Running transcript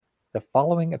The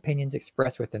following opinions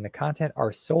expressed within the content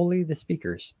are solely the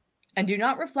speakers and do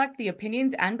not reflect the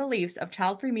opinions and beliefs of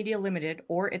Childfree Media Limited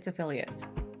or its affiliates.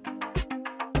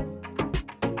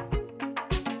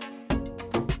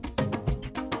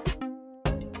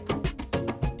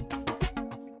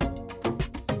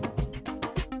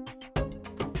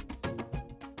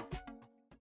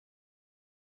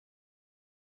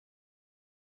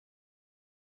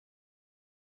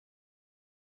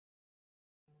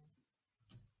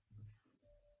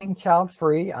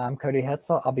 Childfree. I'm Cody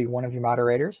Hetzel. I'll be one of your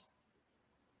moderators.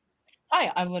 Hi,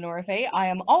 I'm Lenora Faye. I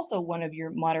am also one of your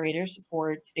moderators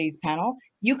for today's panel.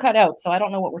 You cut out, so I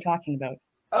don't know what we're talking about.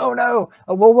 Oh, no.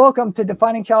 Well, welcome to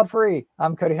Defining Childfree.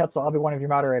 I'm Cody Hetzel. I'll be one of your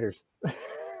moderators.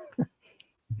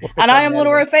 And I am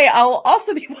Lenora Faye. I will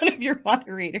also be one of your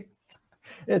moderators.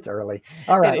 It's early.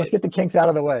 All right, let's get the kinks out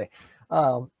of the way.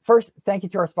 First, thank you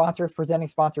to our sponsors, presenting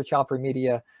sponsor Childfree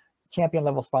Media, champion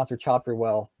level sponsor Childfree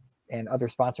Wealth, and other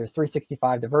sponsors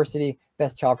 365 Diversity,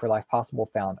 Best Child Free Life Possible,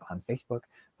 found on Facebook.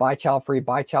 Buy Childfree,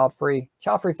 Buy Childfree,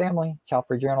 Childfree Family,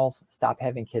 Childfree Journals,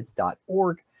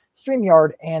 StopHavingKids.org,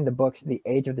 StreamYard, and the books The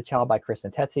Age of the Child by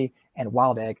Kristen Tetzi and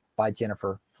Wild Egg by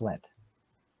Jennifer Flint.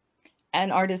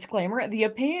 And our disclaimer, the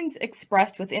opinions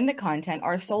expressed within the content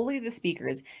are solely the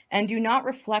speakers and do not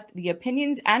reflect the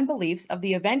opinions and beliefs of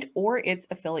the event or its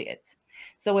affiliates.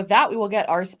 So with that, we will get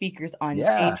our speakers on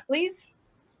stage, please.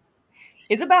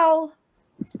 Isabel.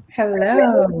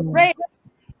 Hello. Ray.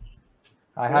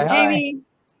 Hi. Jamie.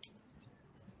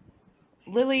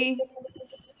 Lily.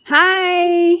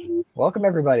 Hi. Welcome,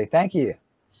 everybody. Thank you.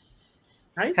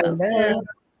 Hi. Hello.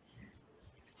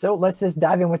 So let's just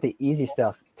dive in with the easy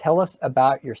stuff. Tell us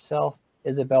about yourself.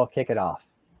 Isabel, kick it off.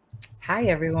 Hi,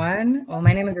 everyone. Well,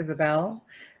 my name is Isabel,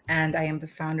 and I am the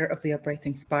founder of the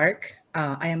Uprising Spark.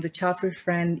 I am the childfree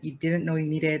friend you didn't know you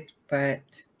needed, but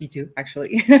you do,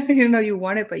 actually. You know you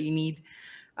want it, but you need.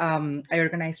 I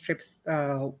organize trips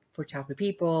for childfree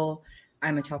people.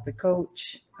 I'm a childfree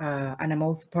coach, and I'm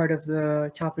also part of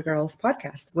the Childfree Girls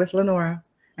podcast with Lenora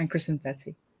and Kristen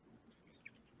Tetzi.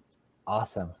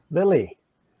 Awesome. Lily.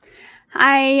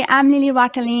 Hi, I'm Lily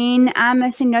Rottelin. I'm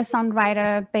a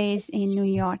singer-songwriter based in New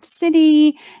York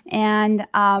City, and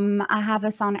I have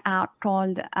a song out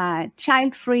called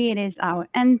Childfree. It is our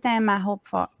anthem, I hope,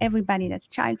 for everybody that's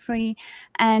child-free.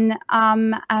 And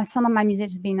some of my music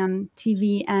has been on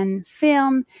TV and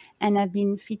film, and I've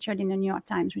been featured in the New York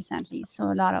Times recently. So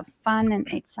a lot of fun and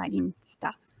exciting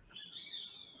stuff.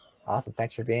 Awesome.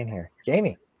 Thanks for being here.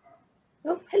 Jamie.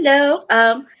 Oh,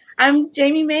 hello. I'm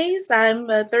Jamie Mays. I'm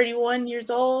 31 years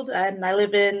old, and I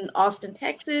live in Austin,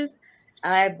 Texas.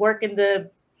 I work in the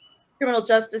criminal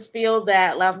justice field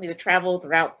that allows me to travel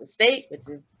throughout the state, which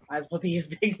is might as well be as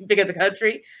big as the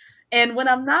country. And when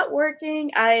I'm not working,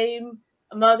 I'm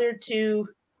a mother to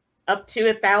up to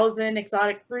 1,000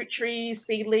 exotic fruit trees,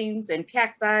 seedlings, and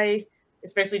cacti,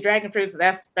 especially dragon fruit. So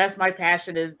that's my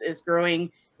passion is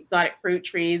growing exotic fruit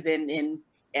trees and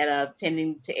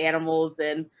tending to animals.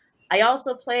 And I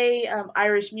also play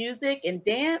Irish music and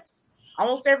dance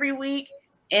almost every week,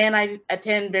 and I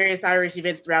attend various Irish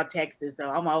events throughout Texas. So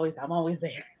I'm always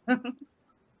there.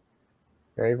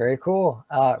 Very, very cool.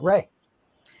 Ray.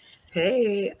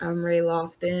 Hey, I'm Ray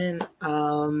Lofton.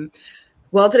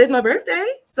 Well, today's my birthday,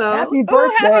 so happy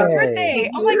birthday! Happy birthday!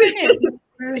 Oh my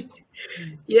goodness!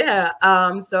 Yeah.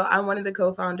 So I'm one of the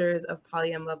co-founders of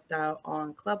Polyam Love Style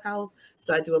on Clubhouse.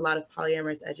 So I do a lot of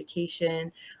polyamorous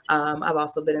education. I've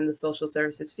also been in the social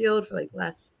services field for like the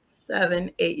last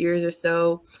 7-8 years or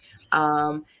so.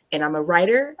 And I'm a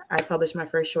writer. I published my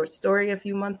first short story a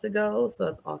few months ago, so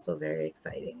it's also very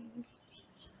exciting.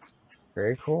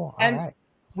 Very cool. And all right.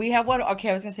 We have one.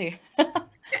 Okay, I was gonna say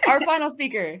our final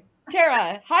speaker,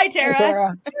 Tara. Hi, Tara. Hey,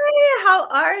 Tara. Hey, how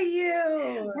are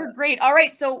you? We're great. All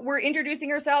right, so we're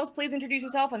introducing ourselves. Please introduce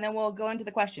yourself, and then we'll go into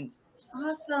the questions.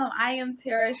 Awesome. I am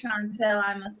Tara Chantel.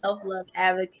 I'm a self-love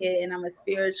advocate, and I'm a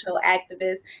spiritual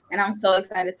activist, and I'm so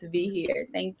excited to be here.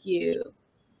 Thank you.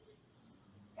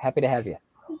 Happy to have you.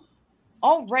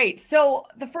 All right. So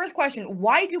the first question,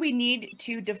 why do we need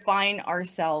to define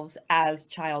ourselves as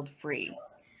child-free?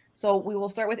 So we will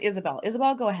start with Isabel.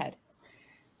 Isabel, go ahead.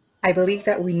 I believe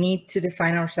that we need to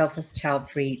define ourselves as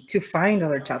child-free to find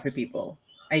other child-free people.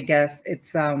 I guess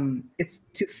it's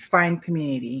to find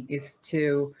community, is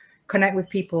to connect with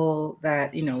people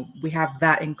that, we have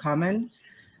that in common,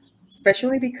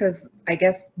 especially because I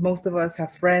guess most of us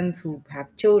have friends who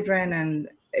have children, and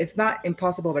it's not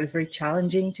impossible, but it's very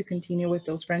challenging to continue with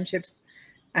those friendships.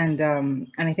 And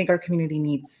I think our community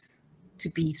needs to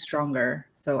be stronger.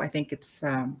 So I think it's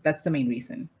that's the main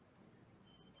reason.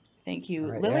 Thank you.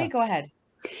 Right, Lily, go ahead.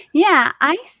 Yeah,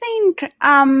 I think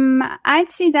I'd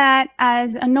see that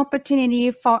as an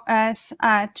opportunity for us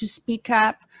to speak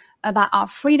up about our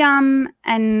freedom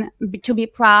and to be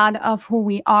proud of who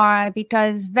we are,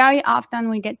 because very often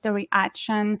we get the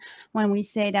reaction when we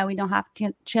say that we don't have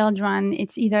children.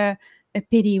 It's either a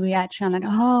pity reaction, like,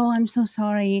 oh, I'm so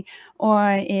sorry,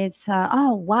 or it's,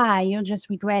 oh, why? You'll just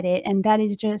regret it. And that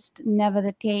is just never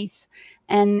the case.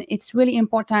 And it's really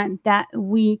important that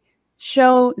we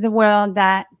show the world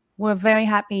that we're very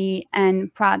happy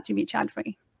and proud to be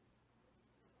child-free.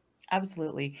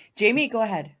 Absolutely. Jamie, go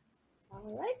ahead.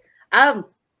 All right.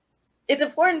 It's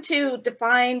important to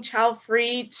define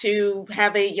child-free, to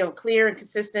have a clear and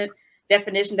consistent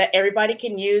definition that everybody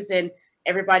can use and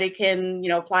everybody can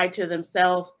apply to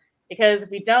themselves. Because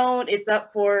if we don't, it's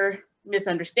up for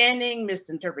misunderstanding,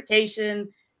 misinterpretation,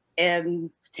 and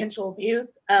potential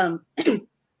abuse. Excuse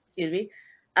me.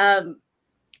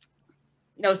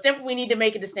 Simply we need to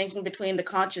make a distinction between the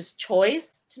conscious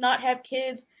choice to not have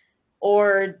kids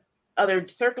or other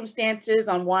circumstances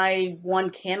on why one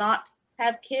cannot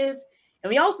have kids. And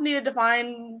we also need to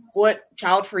define what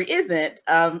child-free isn't.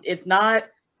 It's not,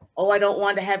 oh, I don't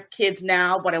want to have kids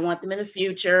now, but I want them in the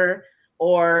future.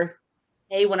 Or,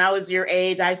 hey, when I was your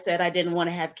age, I said I didn't want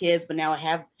to have kids, but now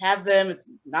I have them. It's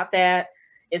not that.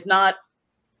 It's not,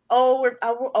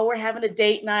 we're having a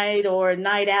date night or a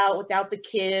night out without the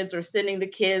kids or sending the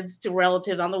kids to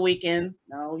relatives on the weekends.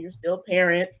 No, you're still a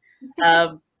parent.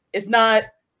 It's not,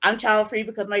 I'm child-free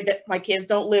because my kids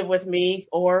don't live with me,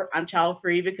 or I'm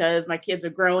child-free because my kids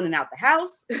are grown and out the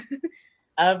house.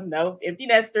 No, empty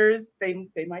nesters, they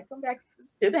might come back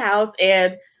to the house.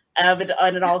 And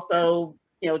it also,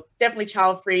 definitely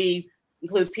child-free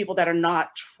includes people that are not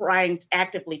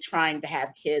actively trying to have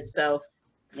kids. So,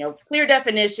 clear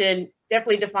definition,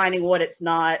 definitely defining what it's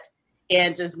not,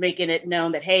 and just making it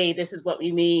known that, hey, this is what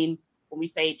we mean when we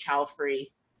say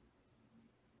child-free.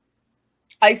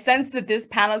 I sense that this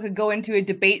panel could go into a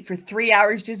debate for 3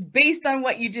 hours just based on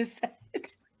what you just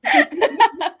said.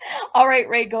 All right,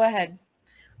 Ray, go ahead.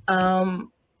 I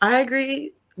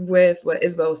agree with what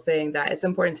Isabel was saying, that it's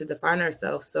important to define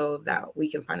ourselves so that we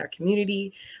can find our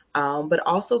community, but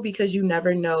also because you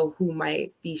never know who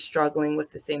might be struggling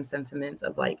with the same sentiments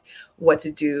of like what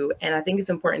to do. And I think it's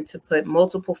important to put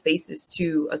multiple faces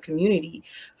to a community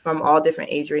from all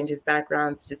different age ranges,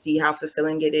 backgrounds, to see how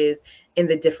fulfilling it is in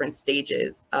the different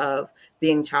stages of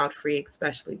being child-free,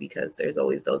 especially because there's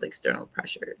always those external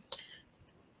pressures.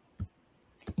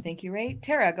 Thank you, Ray.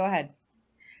 Tara, go ahead.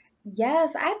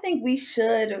 Yes, I think we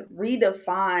should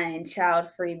redefine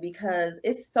child-free because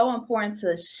it's so important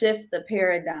to shift the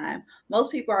paradigm.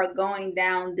 Most people are going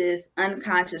down this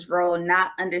unconscious road,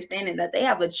 not understanding that they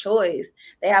have a choice.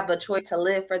 They have a choice to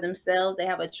live for themselves. They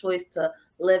have a choice to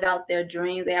live out their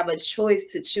dreams. They have a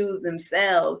choice to choose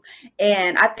themselves.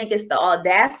 And I think it's the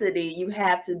audacity. You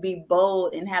have to be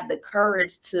bold and have the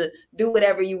courage to do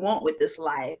whatever you want with this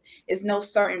life. It's no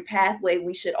certain pathway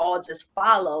we should all just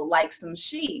follow like some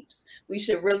sheeps. We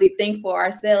should really think for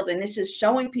ourselves. And it's just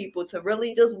showing people to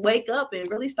really just wake up and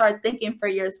really start thinking for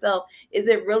yourself. Is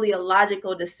it really a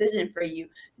logical decision for you?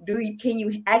 Can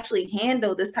you actually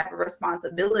handle this type of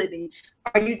responsibility?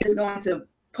 Are you just going to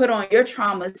put on your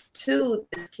traumas to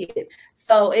this kid?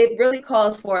 So it really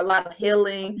calls for a lot of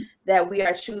healing that we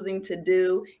are choosing to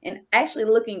do, and actually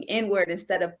looking inward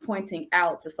instead of pointing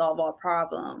out to solve our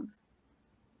problems.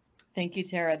 Thank you,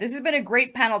 Tara. This has been a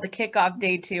great panel to kick off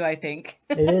day 2, I think.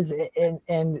 It is.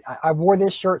 And I wore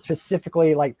this shirt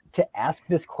specifically like to ask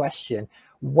this question.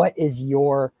 What is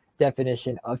your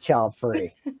definition of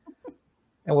child-free?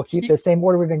 And we'll keep the same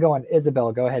order we've been going.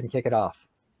 Isabel, go ahead and kick it off.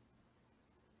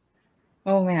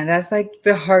 Oh man, that's like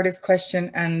the hardest question.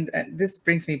 And this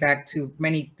brings me back to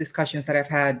many discussions that I've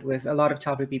had with a lot of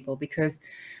child-free people, because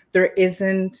there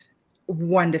isn't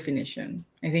one definition.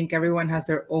 I think everyone has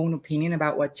their own opinion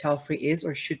about what child-free is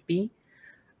or should be.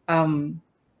 To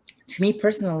me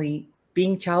personally,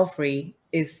 being child-free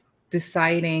is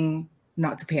deciding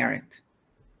not to parent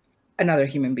another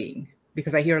human being,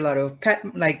 because I hear a lot of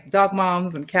like dog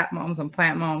moms and cat moms and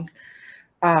plant moms.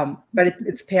 But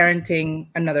it's parenting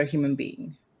another human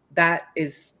being. That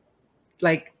is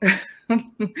like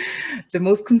the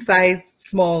most concise,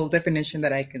 small definition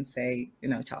that I can say,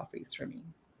 child-free is for me.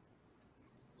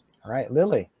 All right,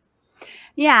 Lily.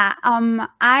 Yeah,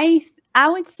 I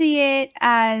would see it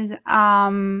as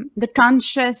the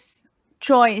conscious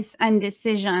choice and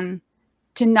decision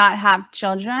to not have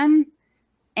children,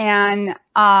 and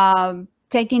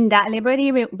taking that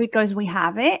liberty because we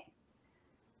have it.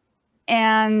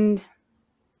 And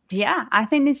yeah, I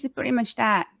think this is pretty much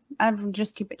that. I'll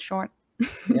just keep it short.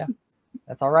 Yeah,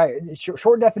 That's all right.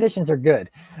 Short definitions are good.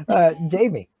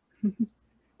 Jamie.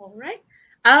 All right.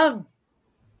 To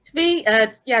me,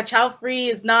 yeah, child free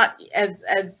is not as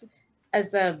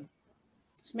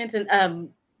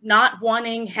mentioned, not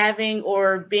wanting, having,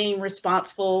 or being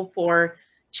responsible for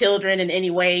children in any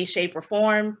way, shape, or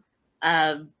form.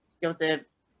 It was a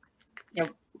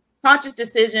conscious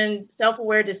decision,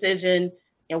 self-aware decision,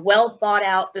 well thought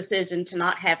out decision to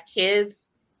not have kids.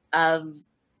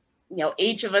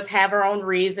 Each of us have our own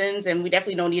reasons, and we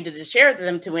definitely don't need to share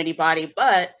them to anybody,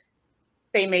 but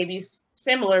they may be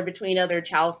similar between other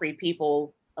child-free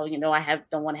people. Oh,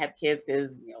 don't want to have kids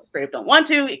because straight up don't want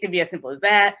to. It can be as simple as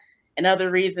that, and other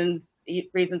reasons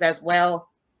as well.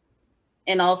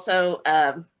 And also,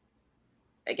 I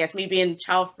guess me being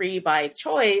child-free by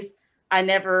choice, I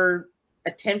never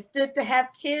attempted to have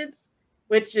kids,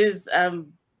 which is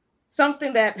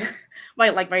something that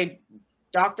my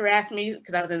doctor asked me,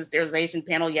 because I was in the sterilization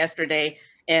panel yesterday,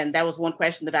 and that was one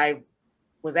question that I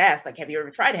was asked, like, have you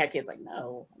ever tried to have kids? Like,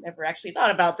 no, I never actually thought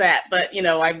about that. But,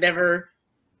 I've never,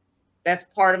 that's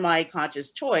part of my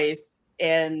conscious choice.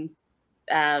 And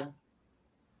yeah,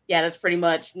 that's pretty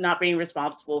much not being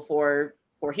responsible for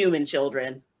human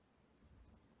children.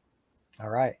 All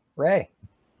right. Ray.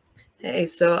 Hey,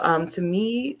 so to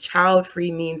me,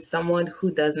 child-free means someone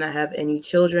who does not have any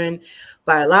children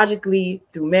biologically,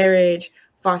 through marriage,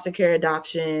 foster care,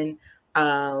 adoption,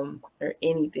 or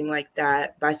anything like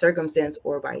that, by circumstance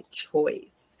or by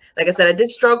choice. Like I said, I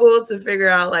did struggle to figure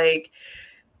out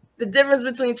the difference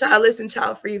between childless and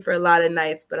child-free for a lot of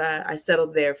nights, but I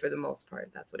settled there for the most part.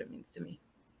 That's what it means to me.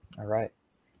 All right.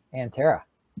 And Tara.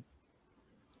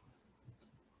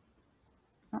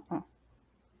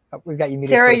 We've got you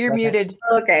muted. Tara, you're muted.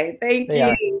 Okay, thank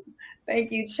you.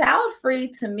 Thank you.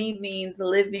 Child-free to me means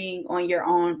living on your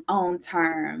own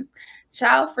terms.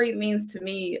 Child-free means to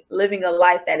me living a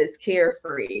life that is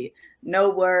carefree, no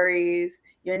worries.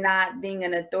 You're not being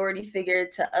an authority figure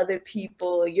to other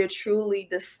people. You're truly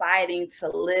deciding to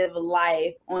live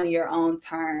life on your own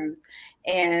terms.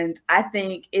 And I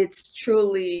think it's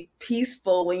truly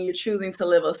peaceful when you're choosing to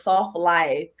live a soft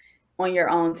life on your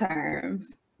own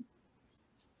terms.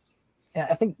 Yeah,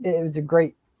 I think it was a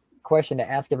great question to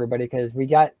ask everybody, because we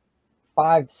got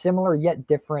 5 similar yet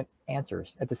different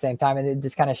answers at the same time, and it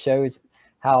just kind of shows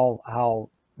how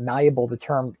malleable the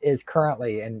term is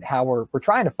currently, and how we're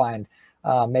trying to find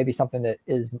maybe something that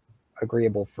is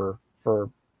agreeable for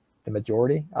the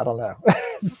majority. I don't know.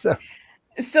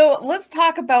 So let's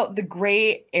talk about the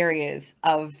gray areas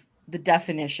of the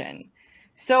definition.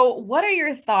 So what are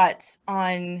your thoughts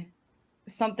on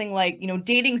something like,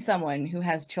 dating someone who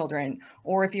has children,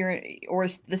 or or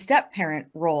the step parent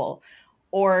role,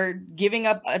 or giving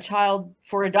up a child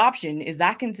for adoption? Is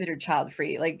that considered child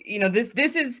free?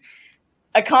 This is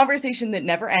a conversation that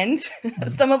never ends.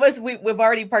 Some of us, we've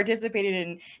already participated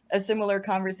in a similar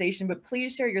conversation, but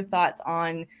please share your thoughts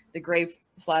on the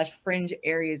gray/fringe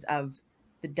areas of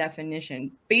the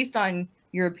definition based on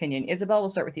your opinion. Isabel, we'll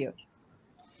start with you.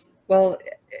 Well,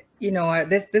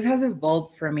 this has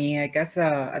evolved for me. I guess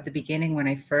at the beginning, when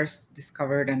I first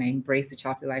discovered and I embraced the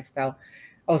child-free lifestyle,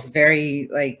 I was very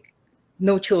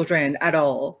no children at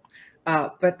all.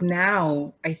 But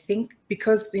now I think,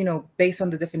 because, based on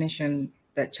the definition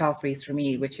that child-free is for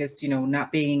me, which is,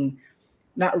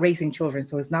 not raising children.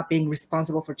 So it's not being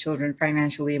responsible for children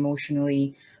financially,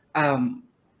 emotionally.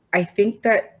 I think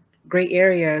that gray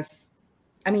areas,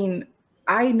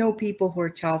 I know people who are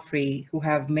child-free, who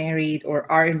have married or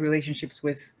are in relationships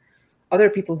with other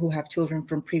people who have children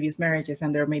from previous marriages,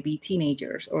 and they're maybe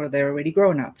teenagers or they're already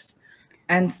grown-ups.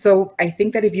 And so I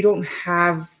think that if you don't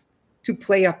have to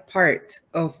play a part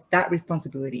of that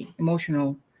responsibility,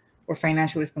 emotional or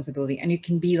financial responsibility, and you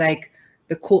can be like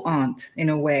the cool aunt in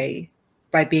a way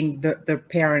by being the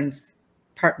parent's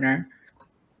partner,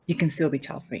 you can still be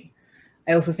child-free.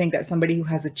 I also think that somebody who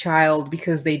has a child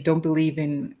because they don't believe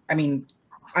in,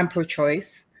 I'm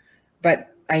pro-choice,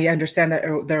 but I understand that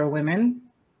there are women,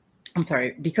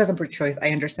 because I'm pro-choice, I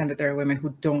understand that there are women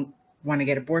who don't want to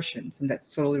get abortions, and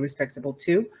that's totally respectable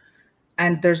too.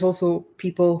 And there's also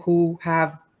people who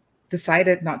have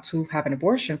decided not to have an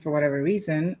abortion for whatever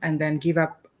reason, and then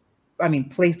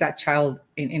place that child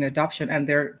in adoption, and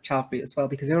they're child-free as well,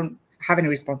 because they don't have any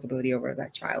responsibility over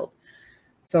that child.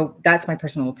 So that's my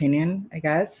personal opinion, I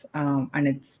guess. And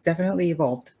it's definitely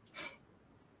evolved.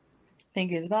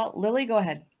 Thank you, Isabel. Lily, go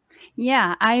ahead.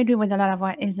 Yeah, I agree with a lot of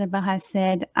what Isabel has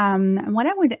said. What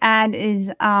I would add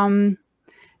is,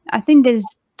 I think there's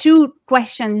 2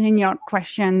 questions in your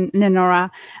question, Lenora.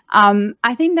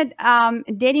 I think that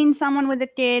dating someone with a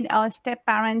kid or step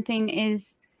parenting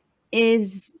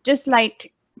is just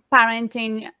like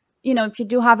parenting you know, if you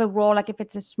do have a role, like if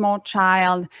it's a small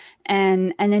child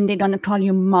and then they're going to call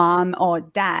you mom or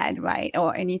dad, right?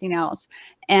 Or anything else.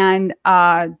 And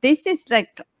this is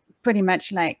like pretty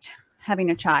much like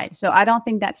having a child. So I don't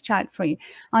think that's child free.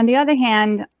 On the other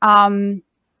hand,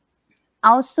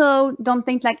 also don't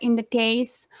think like in the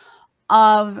case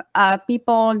of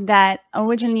people that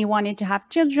originally wanted to have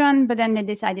children, but then they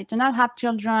decided to not have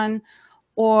children,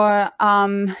 or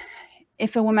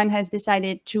if a woman has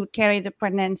decided to carry the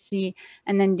pregnancy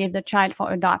and then give the child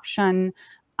for adoption,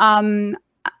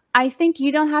 I think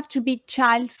you don't have to be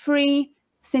child free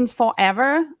since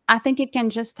forever. I think it can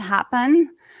just happen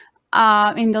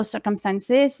in those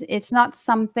circumstances. It's not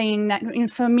something that,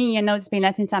 for me, you know, it's been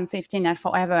like since I'm 15 and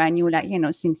forever. I knew, like, you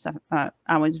know, since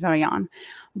I was very young.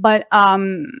 But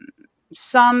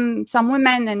some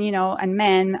women and, you know, and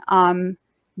men,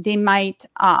 they might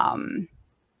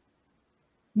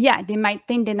they might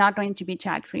think they're not going to be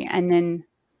child free, and then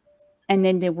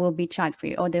they will be child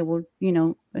free, or they will, you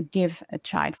know, give a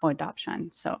child for adoption.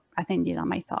 So I think these are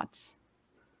my thoughts.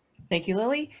 Thank you,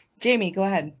 Lily. Jamie, go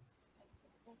ahead.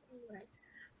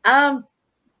 So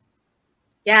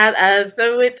it's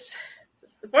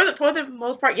for the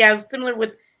most part, similar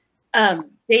with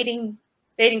dating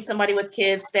somebody with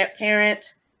kids, step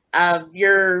parent.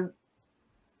 You're,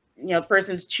 you know, the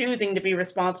person's choosing to be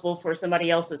responsible for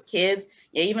somebody else's kids.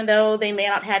 Yeah, even though they may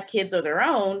not have kids of their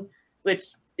own,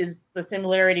 which is the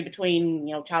similarity between,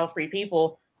 you know, child-free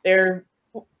people. They're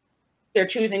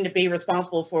choosing to be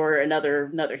responsible for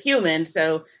another human.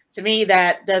 So to me,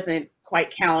 that doesn't quite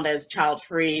count as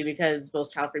child-free, because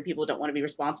most child-free people don't want to be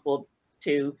responsible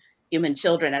to human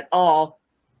children at all.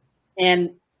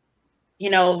 And you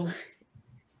know,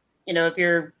 if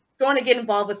you're going to get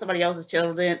involved with somebody else's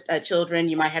children,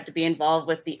 you might have to be involved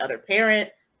with the other parent,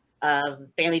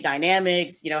 family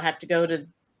dynamics. You know, have to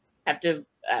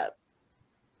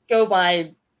go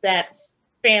by that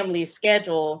family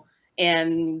schedule,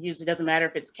 and usually doesn't matter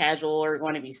if it's casual or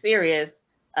going to be serious.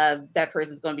 That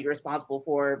person's going to be responsible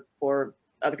for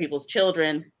other people's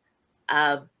children,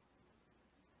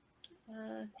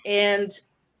 and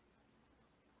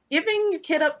giving your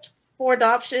kid up for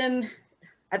adoption,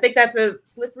 I think that's a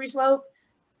slippery slope,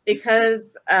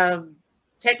 because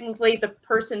technically the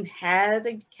person had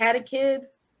a kid,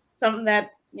 something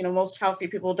that, you know, most child-free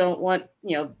people don't want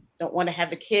to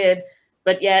have a kid,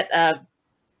 but yet I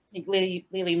think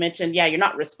Lily mentioned, you're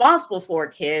not responsible for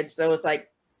a kid, so it's like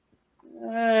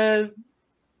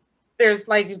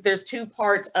there's two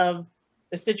parts of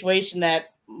the situation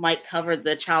that might cover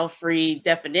the child-free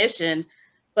definition,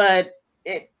 but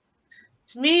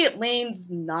to me it leans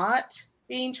not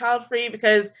being child-free,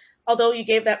 because although you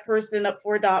gave that person up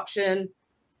for adoption,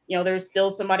 you know, there's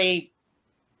still somebody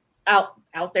out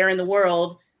there in the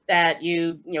world that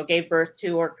you gave birth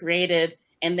to or created,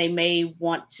 and they may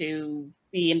want to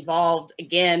be involved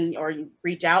again or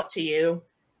reach out to you,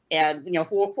 and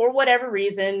for whatever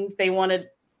reason, if they wanted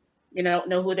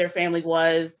know who their family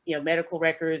was, medical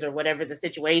records or whatever the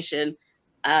situation,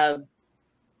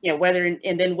 whether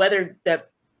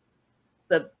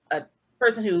the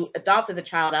person who adopted the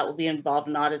child out will be involved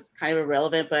or not is kind of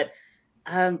irrelevant. But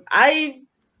I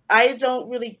don't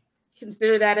really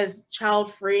consider that as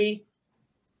child-free,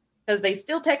 because they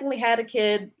still technically had a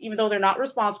kid, even though they're not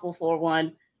responsible for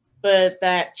one. But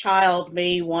that child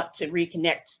may want to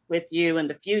reconnect with you in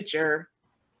the future,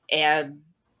 and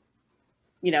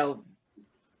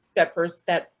that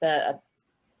the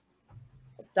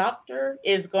adopter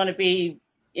is going to be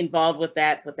involved with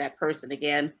that person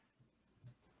again.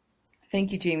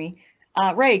 Thank you, Jamie.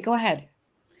 Ray, go ahead.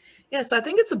 Yeah, so I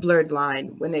think it's a blurred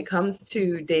line when it comes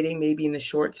to dating. Maybe in the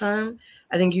short term,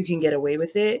 I think you can get away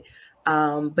with it.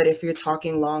 But if you're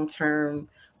talking long-term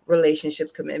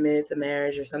relationships, commitments, a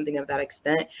marriage, or something of that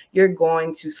extent, you're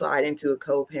going to slide into a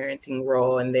co-parenting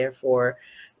role, and therefore,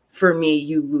 for me,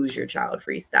 you lose your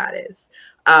child-free status.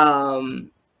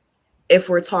 If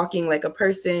we're talking like a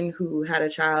person who had a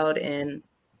child and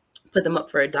put them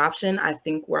up for adoption, I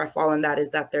think where I fall in that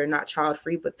is that they're not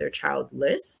child-free, but they're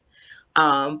childless.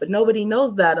 But nobody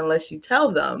knows that unless you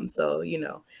tell them. So, it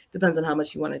depends on how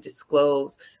much you want to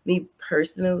disclose. Me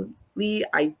personally,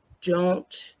 I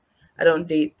don't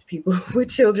date people with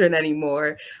children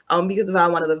anymore, because if I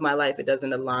want to live my life, it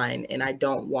doesn't align, and I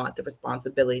don't want the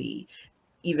responsibility,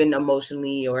 even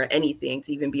emotionally or anything,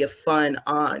 to even be a fun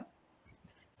aunt.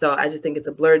 So I just think it's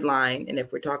a blurred line. And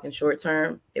if we're talking short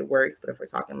term, it works. But if we're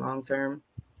talking long term,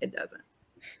 it doesn't.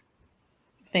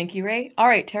 Thank you, Ray. All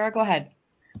right, Tara, go ahead.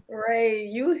 Ray,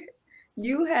 you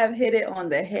have hit it on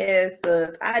the head,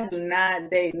 sis. I do not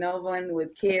date no one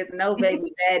with kids, no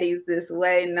baby daddies this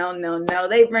way. No.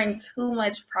 They bring too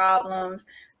much problems.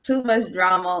 too much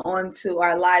drama onto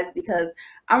our lives, because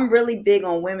I'm really big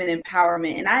on women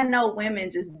empowerment. And I know women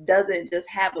just doesn't just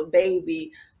have a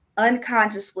baby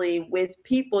unconsciously with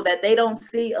people that they don't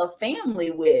see a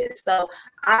family with. So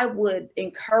I would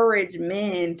encourage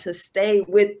men to stay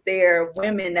with their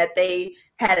women that they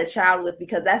had a child with,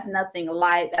 because that's nothing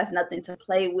light, that's nothing to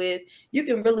play with. You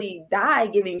can really die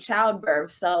giving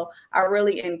childbirth. So I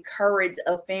really encourage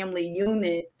a family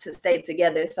unit to stay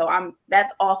together. So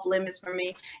that's off limits for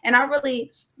me. And I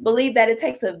really believe that it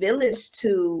takes a village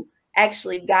to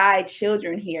actually guide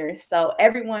children here. So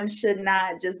everyone should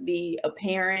not just be a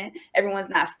parent. Everyone's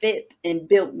not fit and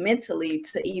built mentally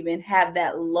to even have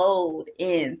that load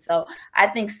in. So I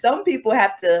think some people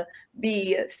have to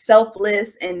be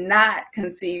selfless and not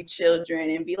conceive children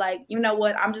and be like, you know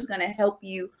what, I'm just going to help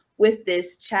you with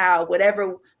this child,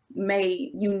 whatever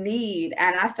may you need.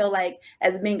 And I feel like,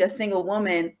 as being a single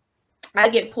woman, I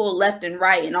get pulled left and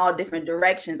right in all different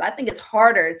directions. I think it's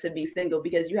harder to be single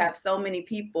because you have so many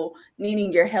people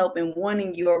needing your help and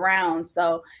wanting you around.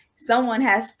 So someone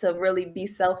has to really be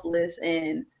selfless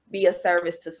and be a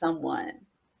service to someone.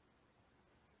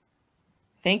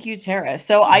 Thank you, Tara.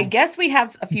 So I guess we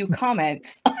have a few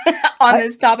comments on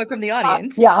this topic from the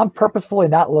audience. Yeah, I'm purposefully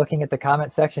not looking at the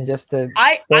comment section just to.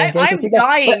 I'm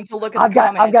dying to look at the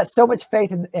comments. I've got so much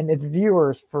faith in its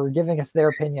viewers for giving us their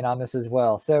opinion on this as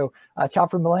well. So,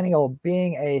 Childfree Millennial,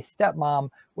 being a stepmom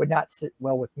would not sit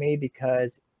well with me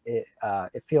because it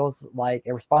feels like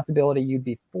a responsibility you'd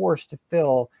be forced to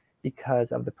fill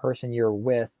because of the person you're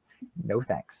with. No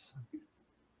thanks.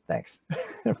 Thanks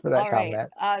for that comment.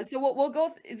 So we'll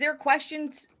go. Is there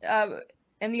questions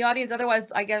in the audience?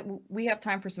 Otherwise, I guess we have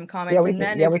time for some comments. We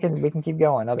can keep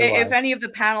going. Otherwise, if any of the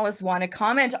panelists want to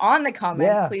comment on the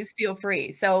comments, please feel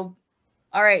free. So,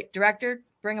 all right, director,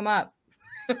 bring them up.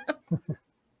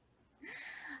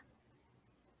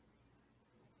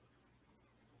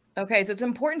 Okay, so it's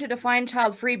important to define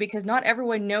child-free because not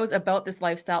everyone knows about this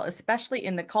lifestyle, especially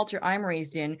in the culture I'm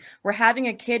raised in, where having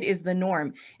a kid is the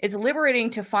norm. It's liberating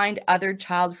to find other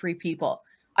child-free people.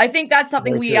 I think that's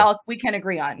something we can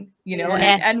agree on, you know,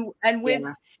 and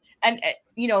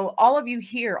you know, all of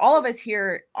us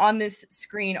here on this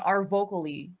screen are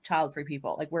vocally child-free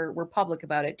people. Like we're public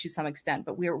about it to some extent,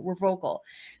 but we're vocal.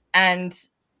 And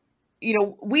you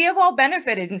know, we have all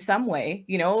benefited in some way.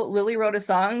 You know, Lily wrote a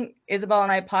song, Isabel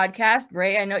and I podcast.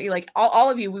 Ray, I know you, like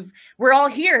all of you. We're all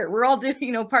here. We're all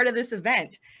part of this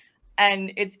event,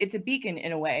 and it's a beacon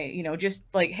in a way. You know, just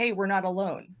like, hey, we're not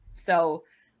alone. So,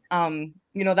 you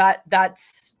know,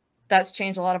 that's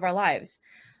changed a lot of our lives.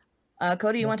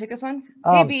 Cody, you want to take this one?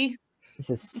 Hey, V. He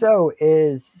says, so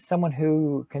is someone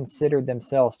who considered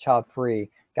themselves child-free,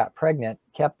 got pregnant,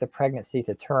 kept the pregnancy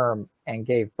to term, and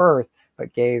gave birth,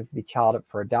 but gave the child up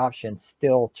for adoption,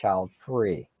 still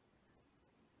child-free?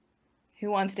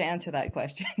 Who wants to answer that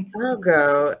question? I'll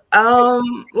go.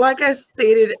 Like I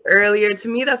stated earlier, to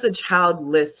me, that's a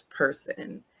childless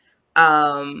person.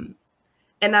 And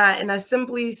I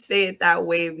simply say it that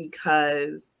way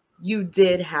because you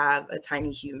did have a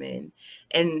tiny human.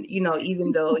 And, you know,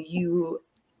 even though you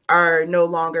are no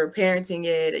longer parenting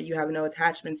it, you have no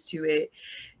attachments to it,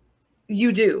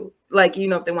 you do. Like, you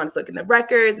know, if they want to look in the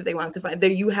records, if they want to find there,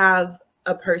 you have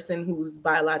a person who's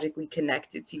biologically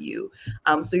connected to you.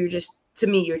 So you're just, to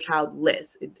me, you're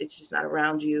childless. It's just not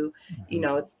around you. You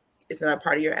know, it's not a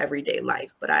part of your everyday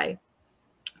life. But I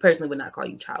personally would not call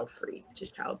you child-free,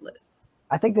 just childless.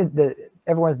 I think that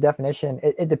everyone's definition,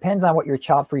 it depends on what your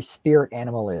child-free spirit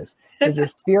animal is. Is your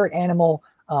spirit animal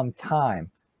time,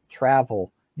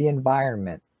 travel, the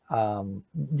environment,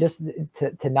 just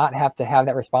to not have to have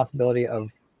that responsibility of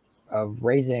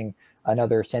raising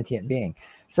another sentient being.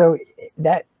 So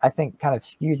that, I think, kind of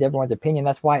skews everyone's opinion.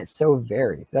 That's why it's so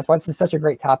varied. That's why this is such a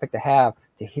great topic to have,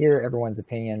 to hear everyone's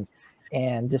opinions,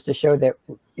 and just to show that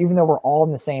even though we're all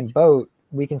in the same boat,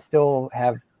 we can still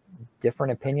have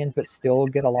different opinions but still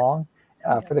get along.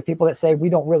 For the people that say we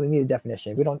don't really need a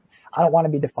definition, I don't want to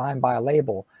be defined by a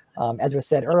label. As was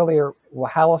said earlier, well,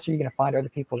 how else are you going to find other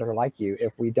people that are like you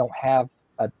if we don't have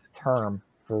a term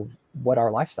for what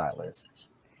our lifestyle is?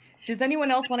 Does anyone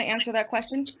else want to answer that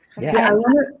question? Yeah,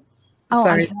 I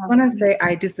want to say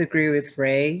I disagree with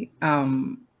Ray.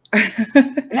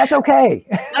 That's okay.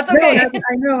 That's okay.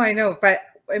 No, I know. But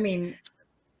I mean,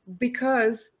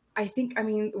 because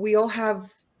we all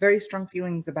have very strong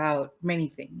feelings about many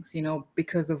things, you know,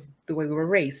 because of the way we were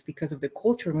raised, because of the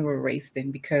culture we were raised in,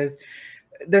 because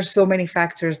there's so many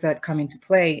factors that come into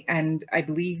play. And I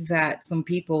believe that some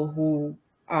people who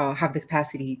have the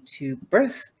capacity to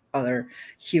birth other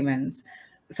humans,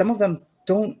 some of them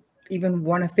don't even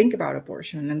want to think about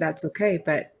abortion, and that's okay.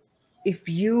 But if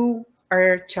you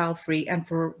are child free and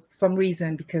for some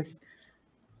reason, because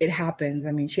it happens,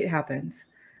 I mean, shit happens,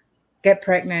 get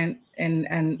pregnant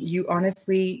and you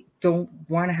honestly don't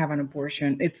want to have an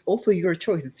abortion, it's also your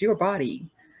choice. It's your body.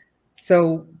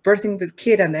 So birthing the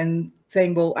kid and then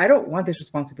saying, well, I don't want this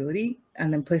responsibility,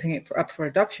 and then placing it up for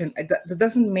adoption, that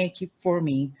doesn't make you, for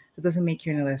me, that doesn't make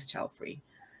you any less child free.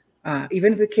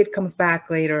 Even if the kid comes back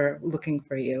later looking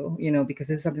for you, you know, because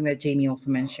this is something that Jamie also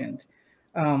mentioned.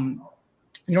 You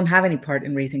don't have any part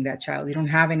in raising that child. You don't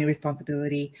have any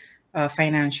responsibility,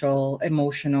 financial,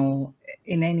 emotional,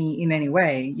 in any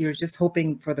way. You're just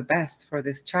hoping for the best for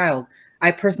this child.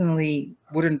 I personally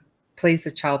wouldn't place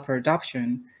a child for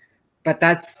adoption, but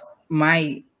that's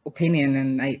my opinion,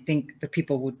 and I think there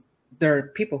are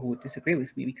people who would disagree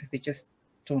with me because they just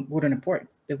wouldn't abort.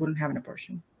 They wouldn't have an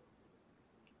abortion.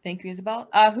 Thank you, Isabel.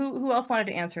 Who else wanted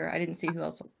to answer? I didn't see who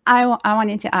else. I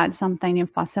wanted to add something,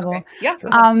 if possible. Okay.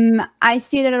 Yeah. I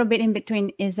see it a little bit in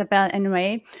between Isabel and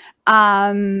Ray.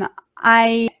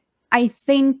 I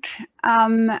think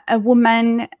a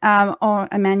woman or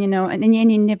a man, you know, any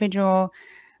individual,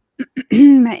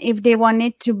 if they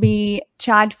wanted to be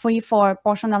child free for a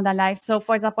portion of their life. So,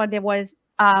 for example,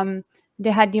 they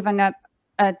had given up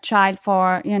a child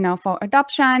for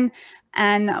adoption,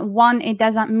 and one, it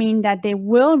doesn't mean that they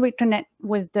will reconnect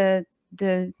with that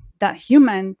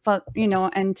human for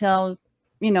until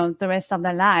the rest of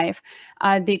their life.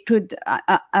 They could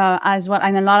as well,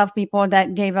 and a lot of people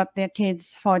that gave up their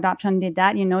kids for adoption did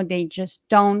that. They just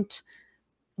don't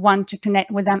want to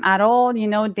connect with them at all.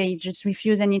 They just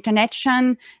refuse any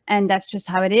connection, and that's just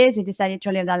how it is. They decided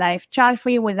to live their life child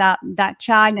free without that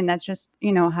child, and that's just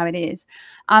how it is.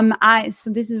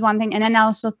 So this is one thing. And then I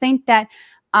also think that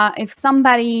if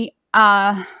somebody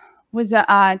was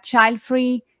child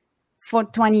free for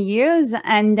 20 years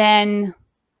and then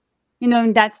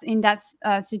in that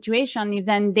situation, if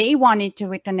then they wanted to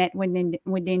reconnect with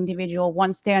the individual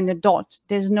once they're an adult,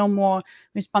 there's no more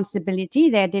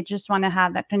responsibility there. They just want to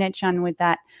have that connection with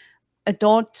that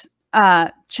adult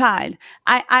child.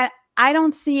 I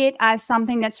don't see it as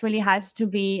something that's really has to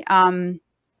be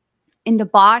in the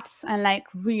box and like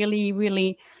really,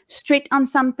 really strict on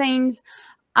some things.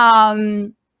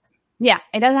 Yeah,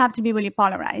 it doesn't have to be really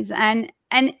polarized. And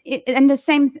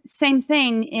the same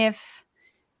thing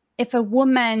if a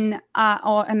woman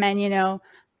or a man,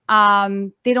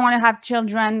 they don't want to have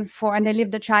children and they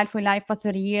live the child-free life for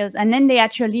 30 years, and then they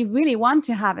actually really want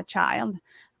to have a child,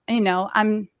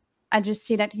 I just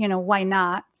see that, why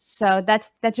not? So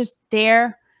that's just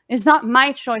it's not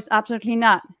my choice, absolutely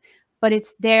not, but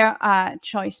it's their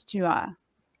choice to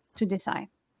decide.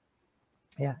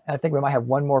 Yeah, I think we might have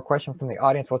one more question from the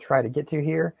audience we'll try to get to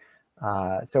here.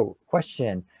 So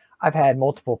question, I've had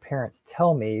multiple parents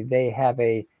tell me they have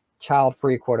a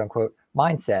child-free, quote unquote,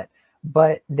 mindset,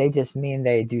 but they just mean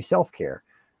they do self-care.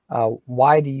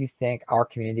 Why do you think our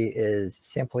community is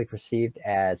simply perceived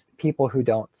as people who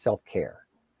don't self-care?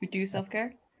 Who do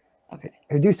self-care? Okay.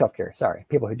 Who do self-care. Sorry.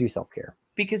 People who do self-care.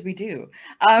 Because we do.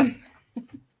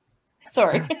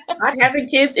 Sorry. Not having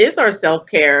kids is our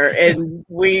self-care. And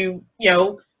we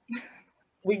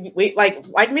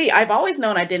like me, I've always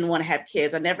known I didn't want to have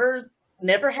kids. I never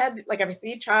had, like, if I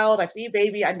see a child, I see a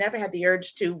baby, I never had the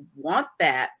urge to want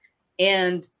that.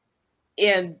 And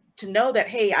to know that,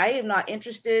 hey, I am not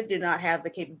interested, do not have the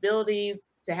capabilities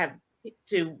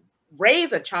to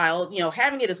raise a child.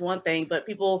 Having it is one thing, but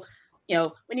people,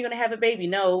 when you're going to have a baby,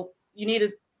 no, you need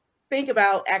to think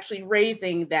about actually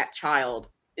raising that child.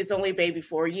 It's only a baby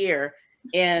for a year.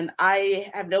 And I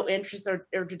have no interest or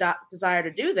desire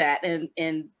to do that.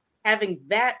 And having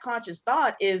that conscious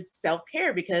thought is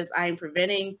self-care, because I'm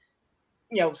preventing,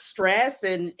 stress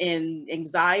and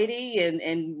anxiety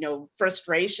and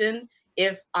frustration.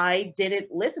 If I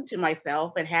didn't listen to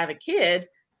myself and have a kid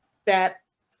that,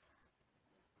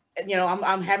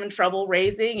 I'm having trouble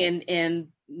raising and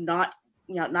not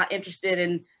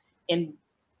interested in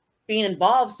being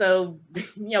involved. So,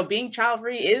 being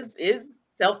child-free is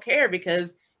self-care,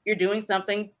 because you're doing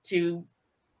something to,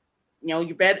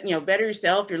 you better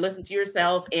yourself, you're listening to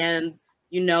yourself, and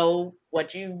you know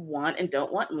what you want and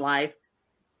don't want in life.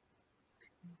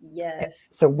 Yes.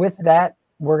 So with that,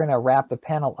 we're going to wrap the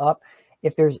panel up.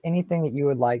 If there's anything that you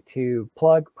would like to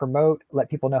plug, promote, let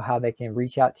people know how they can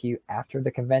reach out to you after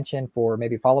the convention for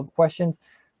maybe follow-up questions,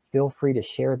 feel free to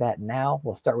share that now.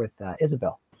 We'll start with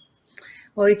Isabel.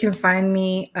 Well, you can find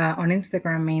me on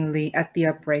Instagram mainly at The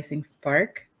Uprising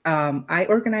Spark. I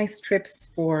organize trips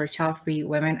for child-free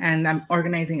women, and I'm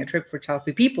organizing a trip for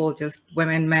child-free people, just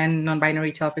women, men,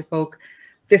 non-binary, child-free folk,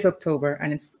 this October,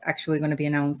 and it's actually going to be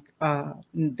announced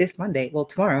this Monday. Well,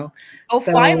 tomorrow. Oh,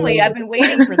 so, finally! I've been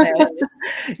waiting for this.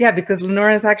 Yeah, because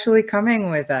Lenora is actually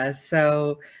coming with us.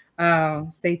 So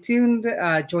stay tuned.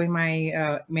 Join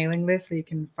my mailing list so you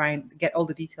can get all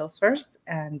the details first.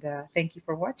 And thank you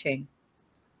for watching.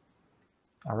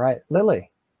 All right, Lily.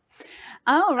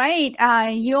 All right.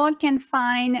 You all can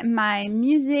find my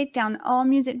music on all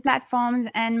music platforms,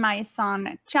 and my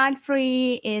song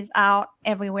Childfree is out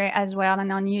everywhere as well,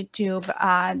 and on YouTube.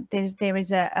 There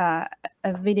is a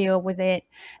video with it,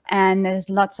 and there's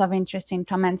lots of interesting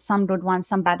comments, some good ones,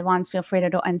 some bad ones. Feel free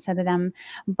to answer to them.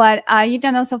 But you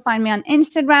can also find me on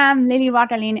Instagram, Lily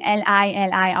Rotolin,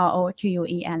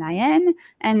 LILIROTUELIN,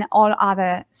 and all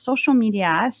other social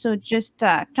media. So just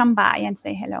come by and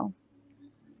say hello.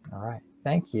 All right.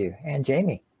 Thank you. And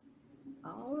Jamie.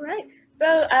 All right.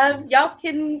 So y'all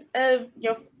can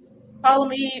follow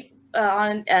me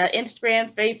on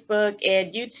Instagram, Facebook,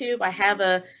 and YouTube. I have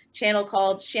a channel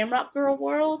called Shamrock Girl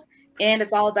World, and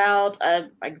it's all about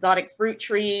exotic fruit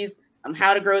trees,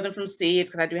 how to grow them from seeds,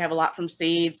 because I do have a lot from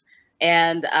seeds,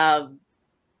 and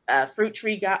fruit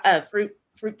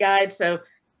guide. So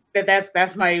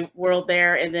that's my world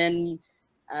there. And then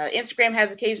Instagram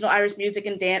has occasional Irish music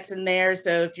and dance in there.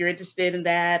 So if you're interested in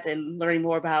that and learning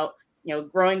more about,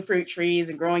 growing fruit trees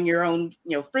and growing your own,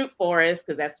 fruit forest,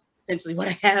 because that's essentially what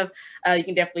I have, you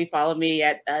can definitely follow me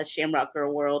at Shamrock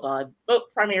Girl World on both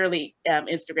primarily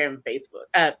Instagram and Facebook,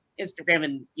 Instagram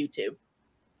and YouTube.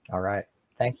 All right.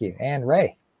 Thank you. And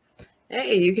Ray.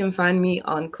 Hey, you can find me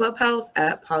on Clubhouse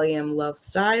at Polyam Love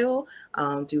Style.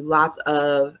 Do lots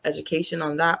of education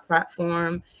on that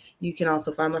platform. You can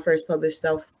also find my first self-published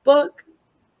book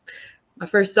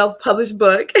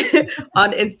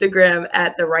on Instagram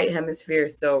at The Right Hemisphere.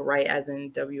 So right as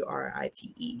in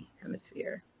WRITE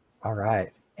hemisphere. All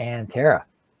right. And Tara.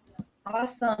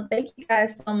 Awesome. Thank you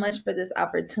guys so much for this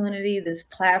opportunity, this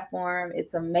platform.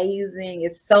 It's amazing.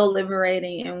 It's so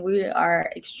liberating, and we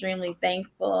are extremely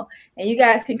thankful. And you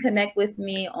guys can connect with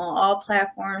me on all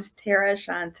platforms, Tara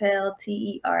Chantel,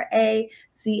 TeraChantelle.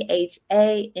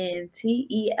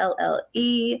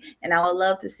 And I would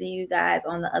love to see you guys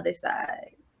on the other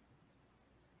side.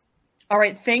 All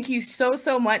right. Thank you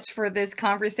so much for this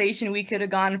conversation. We could have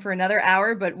gone for another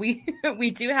hour, but we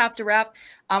do have to wrap.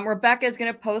 Rebecca is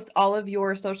going to post all of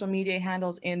your social media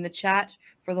handles in the chat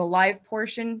for the live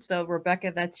portion. So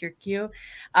Rebecca, that's your cue.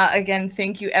 Again,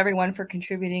 thank you everyone for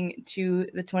contributing to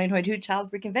the 2022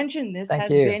 Childfree Convention. This has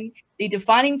been the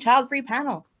Defining Childfree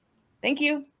panel. Thank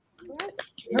you.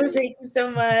 Thank you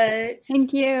so much.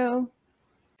 Thank you.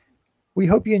 We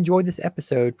hope you enjoyed this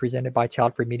episode presented by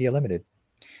Childfree Media Limited.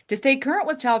 To stay current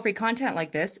with Childfree content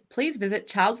like this, please visit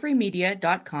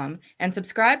childfreemedia.com and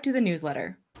subscribe to the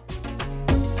newsletter.